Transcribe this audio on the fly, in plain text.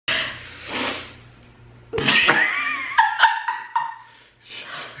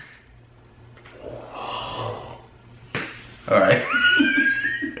Alright.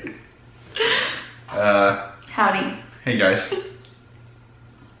 Howdy. Hey guys.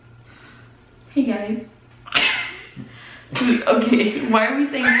 Hey guys. Okay, why are we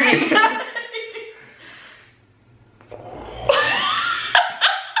saying hey guys?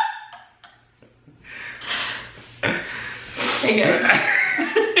 Hey guys.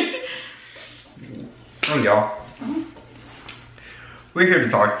 Oh y'all. We're here to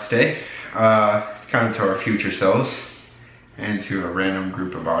talk today, kind of to our future selves and to a random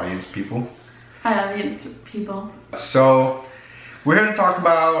group of audience people. Hi audience people. So, we're here to talk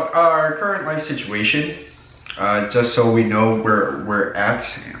about our current life situation, just so we know where we're at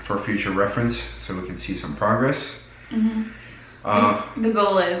for future reference, so we can see some progress. Mm-hmm. The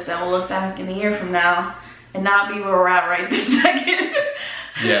goal is that we'll look back in a year from now and not be where we're at right this second.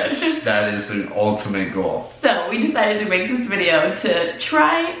 Yes, that is the ultimate goal. So we decided to make this video to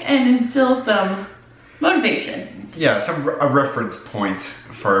try and instill some motivation. Yeah, a reference point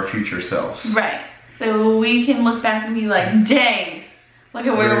for our future selves. Right. So we can look back and be like, dang, look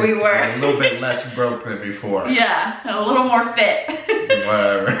at where we were. A little bit less broke than before. Yeah, a little more fit.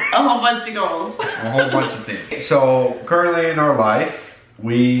 Whatever. A whole bunch of goals. A whole bunch of things. So currently in our life,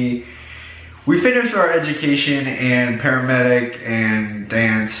 we finished our education in paramedic and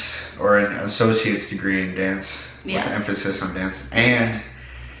dance, or an associate's degree in dance, with emphasis on dance. And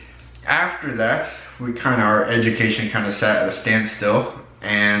after that, our education kind of sat at a standstill,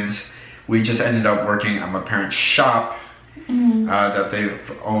 and we just ended up working at my parents' shop that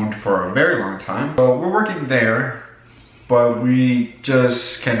they've owned for a very long time. So we're working there, but we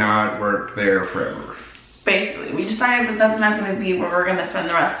just cannot work there forever. Basically, we decided that that's not going to be where we're going to spend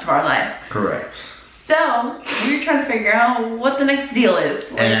the rest of our life. Correct. So, we're trying to figure out what the next deal is.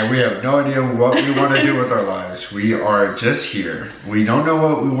 And we have no idea what we want to do with our lives. We are just here. We don't know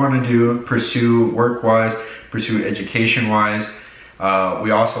what we want to do, pursue work-wise, pursue education-wise.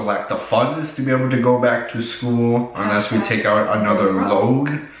 We also lack the funds to be able to go back to school unless we take out another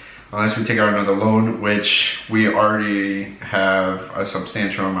loan. Which we already have a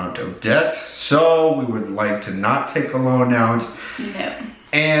substantial amount of debt. So we would like to not take a loan out. No.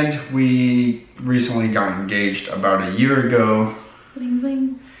 And we recently got engaged about a year ago. Bling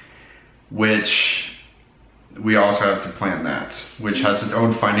bling. Which we also have to plan that. Which has its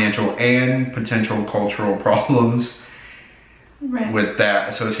own financial and potential cultural problems. Right. With that,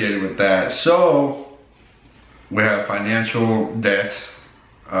 associated with that. So we have financial debt.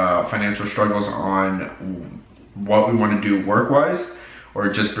 Financial struggles on what we want to do work-wise, or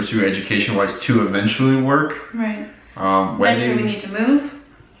just pursue education-wise to eventually work. Right. Eventually we need to move.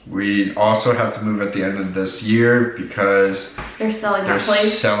 We also have to move at the end of this year because they're selling our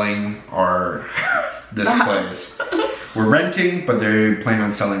place. Selling our this place. We're renting, but they plan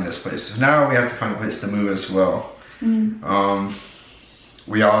on selling this place. So now we have to find a place to move as well.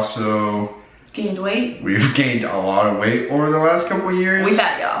 We also gained weight. We've gained a lot of weight over the last couple of years. We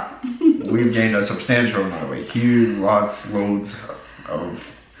fat y'all. We've gained a substantial amount of weight. Huge, loads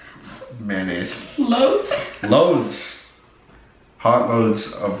of mayonnaise. Loads? Loads. Hot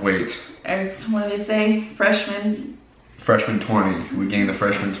loads of weight. What did they say? Freshman 20. We gained the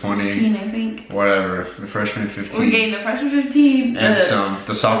freshman 20. 15, I think. Whatever. The freshman 15. We gained the freshman 15. And some.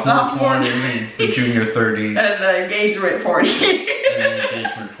 The sophomore 20. The junior 30. And the engagement 40. And the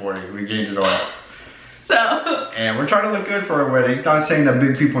engagement 40. We gained it all. So. And we're trying to look good for our wedding. Not saying that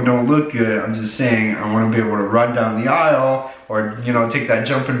big people don't look good. I'm just saying I want to be able to run down the aisle or, take that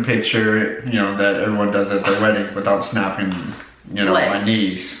jumping picture, that everyone does at their wedding without snapping, my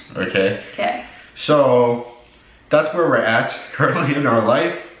knees. Okay? Okay. So that's where we're at currently in our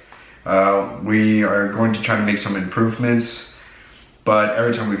life. We are going to try to make some improvements, but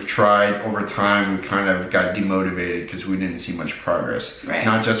every time we've tried over time, we kind of got demotivated because we didn't see much progress. Right.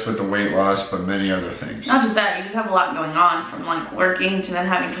 Not just with the weight loss, but many other things. Not just that, you just have a lot going on, from like working to then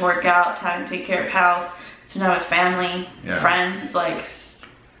having to work out, to having to take care of house, to now with family, friends. It's like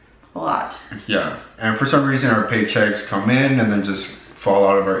a lot. Yeah, and for some reason our paychecks come in and then just fall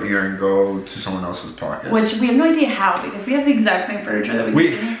out of our ear and go to someone else's pocket. Which we have no idea how, because we have the exact same furniture that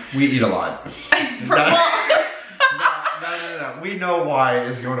we eat a lot. No. We know why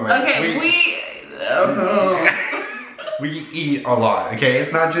it's going away. Okay, we eat a lot. Okay,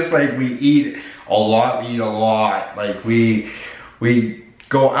 it's not just like we eat a lot. We eat a lot. Like we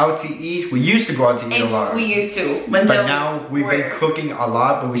go out to eat. We used to go out to eat a lot. We used to. But now we've been cooking a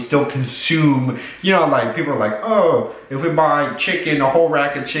lot, but we still consume, like people are like, oh, if we buy chicken, a whole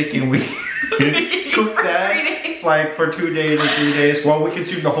rack of chicken, we cook that like for 2 days or 3 days. Well, we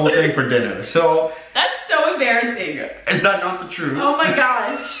consume the whole thing for dinner. So that's so embarrassing. Is that not the truth? Oh my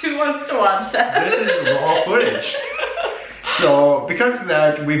gosh, who wants to watch that? This is raw footage. So because of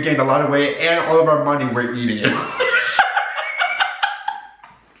that, we've gained a lot of weight, and all of our money we're eating it.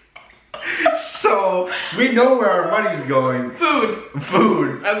 So we know where our money's going. Food.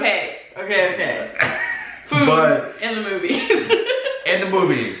 Food. Okay. Food. But in the movies. in the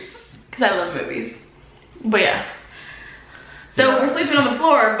movies. Because I love movies. But yeah. So Yeah. we're sleeping on the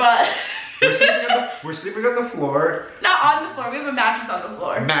floor, but we're sleeping on the floor. not on the floor. We have a mattress on the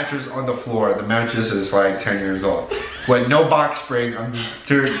floor. Mattress on the floor. The mattress is like 10 years old. With no box spring.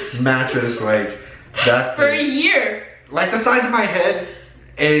 Mattress like that. For a year. Like the size of my head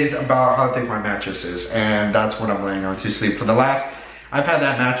is about how thick my mattress is, and that's what I'm laying on to sleep for the last. I've had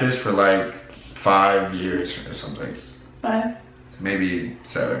that mattress for like 5 years or something. 5. Maybe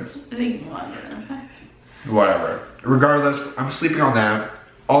 7. I think longer than 5. Whatever. Regardless, I'm sleeping on that,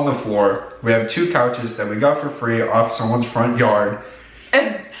 on the floor. We have 2 couches that we got for free off someone's front yard.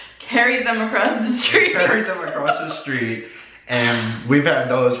 And carried them across the street. Carried them across the street. And we've had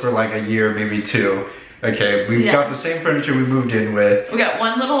those for like a year, maybe 2. Okay, we've got the same furniture we moved in with. We got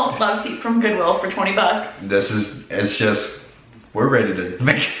one little love seat from Goodwill for 20 bucks. It's just, we're ready to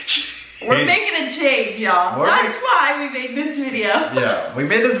make it. We're making a change, y'all. That's why we made this video. Yeah, we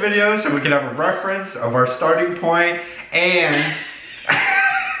made this video so we can have a reference of our starting point, and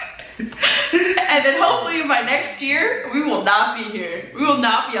and then hopefully by next year, we will not be here. We will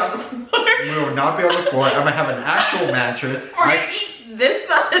not be on the floor. We will not be on the floor. I'm gonna have an actual mattress. We're gonna eat this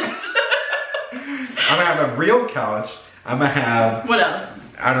much. I'm gonna have a real couch. I'm gonna have... What else?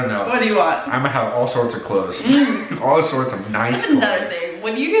 I don't know. What do you want? I'm gonna have all sorts of clothes. All sorts of nice That's clothes. another thing.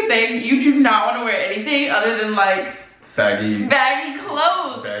 When you get big, you do not want to wear anything other than like Baggy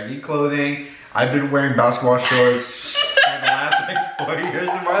clothes. Baggy clothing. I've been wearing basketball shorts for the last like 4 years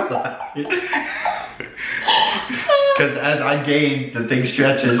of my life. Because as I gain, the thing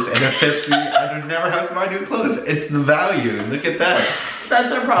stretches and it fits me. I don't never have to buy new clothes. It's the value. Look at that.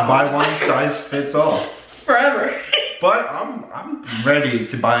 That's our problem. Buy one size fits all. Forever. But I'm ready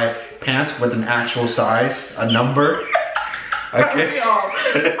to buy pants with an actual size, a number. Okay.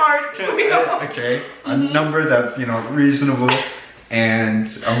 Okay. A number that's, you know, reasonable,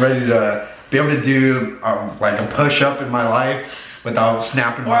 and I'm ready to be able to do like a push up in my life without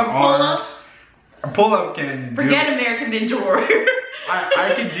snapping my arms. A pull up can forget American Ninja Warrior.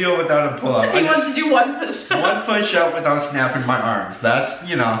 I can deal without a pull up. He wants to do one push up. One push up without snapping my arms. That's,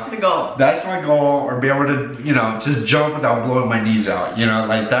 you know, the goal. That's my goal. Or be able to, you know, just jump without blowing my knees out. You know,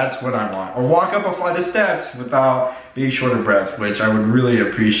 like that's what I want. Or walk up a flight of steps without being short of breath, which I would really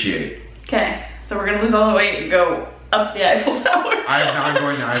appreciate. Okay, so we're gonna lose all the weight and go up the Eiffel Tower. I'm not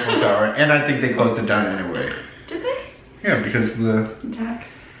going to Eiffel Tower, and I think they closed it down anyway. Did they? Yeah, because the tax.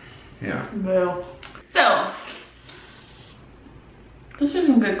 Yeah. Boo. So, those are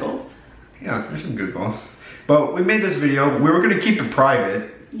some good goals. Yeah, there's some good goals. But we made this video. We were going to keep it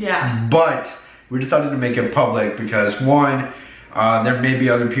private. Yeah. But we decided to make it public because, one, there may be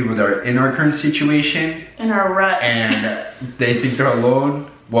other people that are in our current situation. In our rut. And they think they're alone.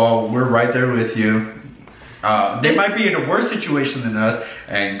 Well, we're right there with you. They might be in a worse situation than us.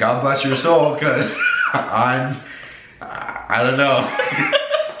 And God bless your soul, because I don't know.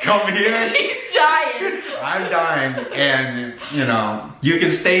 Come here. He's dying. I'm dying, and you know, you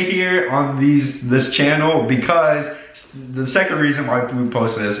can stay here on this channel, because the second reason why we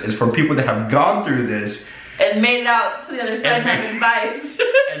post this is for people that have gone through this and made it out to the other side and have advice.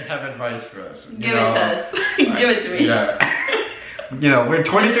 And have advice for us. Give it to us. Give it to me. Yeah. You know, we're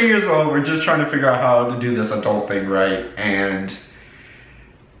 23 years old. We're just trying to figure out how to do this adult thing right, and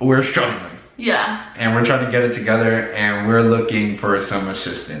we're struggling. Yeah. And we're trying to get it together, and we're looking for some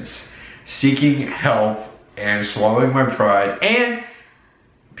assistance, seeking help, and swallowing my pride. And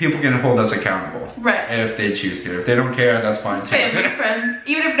people can hold us accountable, right? If they choose to. If they don't care, that's fine too. Family, friends.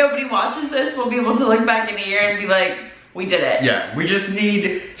 Even if nobody watches this, we'll be able to look back in a year and be like, we did it. Yeah, we just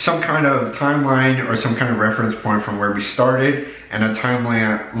need some kind of timeline or some kind of reference point from where we started, and a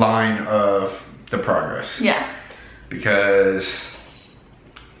timeline of the progress. Yeah. Because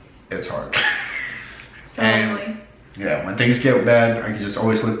it's hard. And yeah, when things get bad, I can just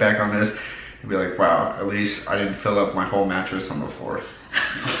always look back on this and be like, wow, at least I didn't fill up my whole mattress on the floor.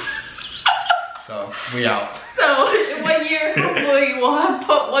 So, we out. So, in 1 year, hopefully we'll have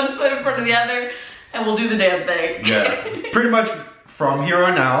put one foot in front of the other, and we'll do the damn thing. Yeah, pretty much from here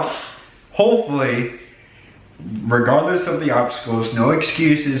on out, hopefully, regardless of the obstacles, no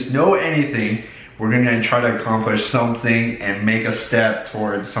excuses, no anything, we're gonna try to accomplish something and make a step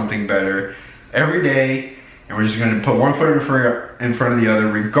towards something better every day. And we're just gonna put one foot in front of the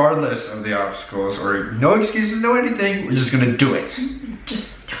other, regardless of the obstacles, or no excuses, no anything. We're just gonna do it. Just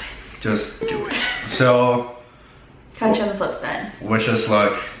do it. Just do it. So, Catch you on the flip side. Wish us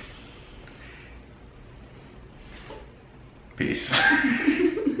luck. Peace.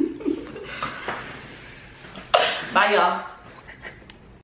 Bye, y'all.